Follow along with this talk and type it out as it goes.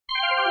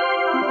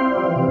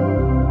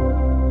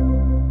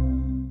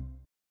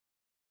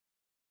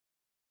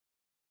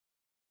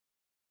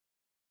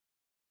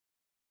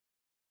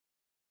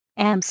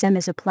Amesim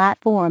is a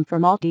platform for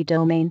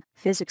multi-domain,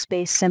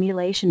 physics-based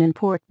simulation and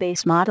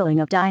port-based modeling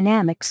of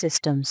dynamic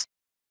systems.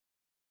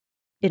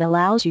 It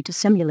allows you to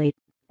simulate,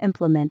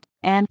 implement,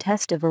 and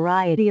test a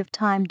variety of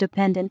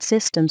time-dependent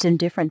systems in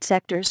different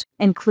sectors,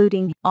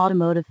 including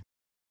automotive,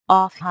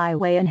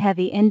 off-highway and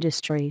heavy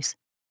industries,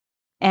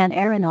 and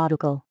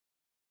aeronautical.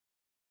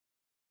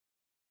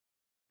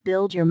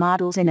 Build your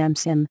models in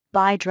Amesim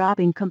by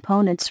dropping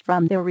components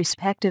from their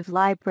respective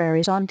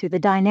libraries onto the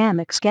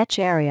dynamic sketch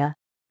area.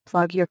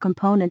 Plug your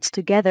components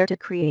together to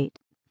create,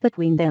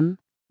 between them,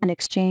 an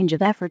exchange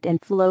of effort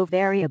and flow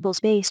variables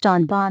based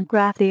on bond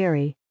graph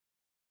theory.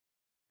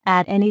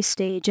 At any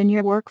stage in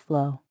your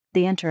workflow,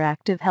 the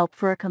interactive help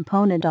for a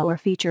component or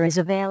feature is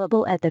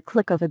available at the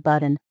click of a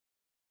button.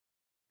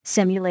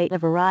 Simulate a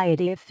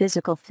variety of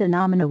physical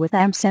phenomena with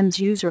Amesim's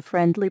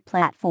user-friendly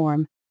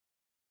platform.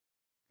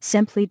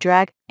 Simply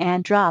drag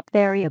and drop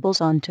variables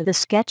onto the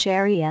sketch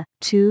area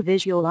to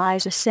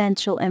visualize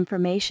essential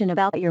information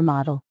about your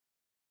model.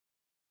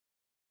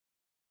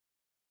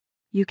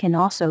 You can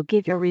also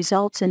give your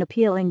results an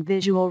appealing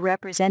visual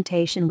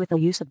representation with the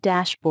use of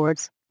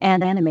dashboards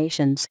and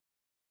animations.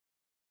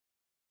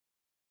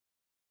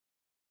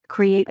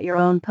 Create your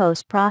own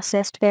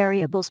post-processed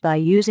variables by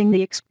using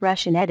the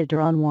expression editor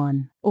on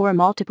one or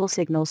multiple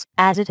signals,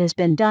 as it has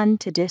been done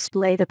to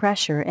display the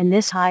pressure in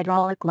this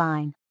hydraulic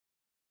line.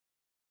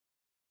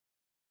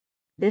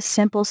 This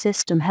simple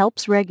system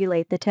helps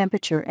regulate the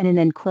temperature in an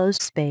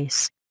enclosed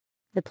space.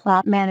 The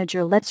Plot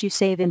Manager lets you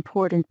save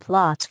important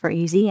plots for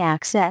easy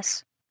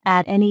access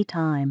at any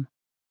time.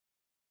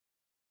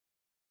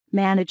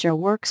 Manage your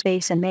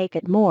workspace and make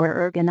it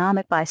more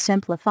ergonomic by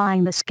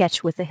simplifying the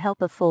sketch with the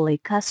help of fully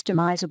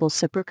customizable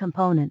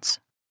supercomponents.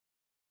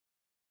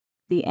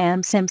 The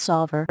Amesim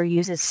solver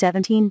uses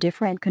 17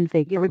 different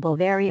configurable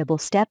variable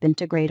step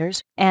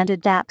integrators and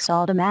adapts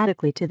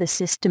automatically to the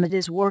system it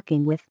is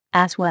working with,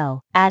 as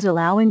well as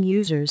allowing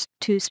users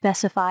to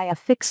specify a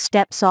fixed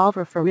step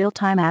solver for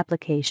real-time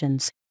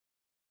applications.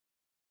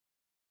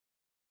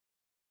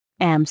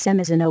 Amesim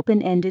is an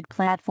open-ended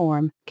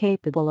platform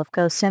capable of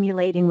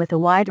co-simulating with a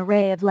wide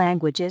array of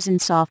languages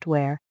and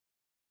software.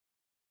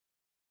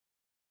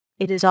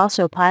 It is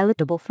also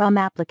pilotable from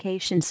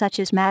applications such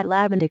as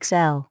MATLAB and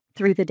Excel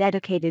through the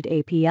dedicated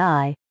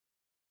API,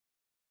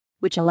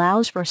 which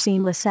allows for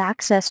seamless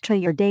access to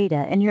your data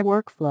and your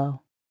workflow.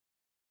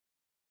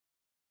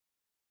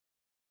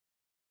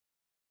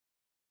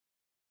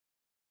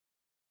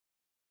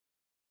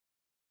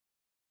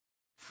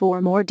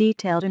 For more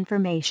detailed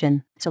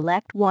information,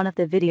 select one of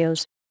the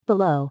videos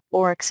below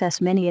or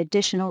access many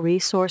additional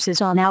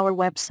resources on our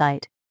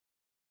website.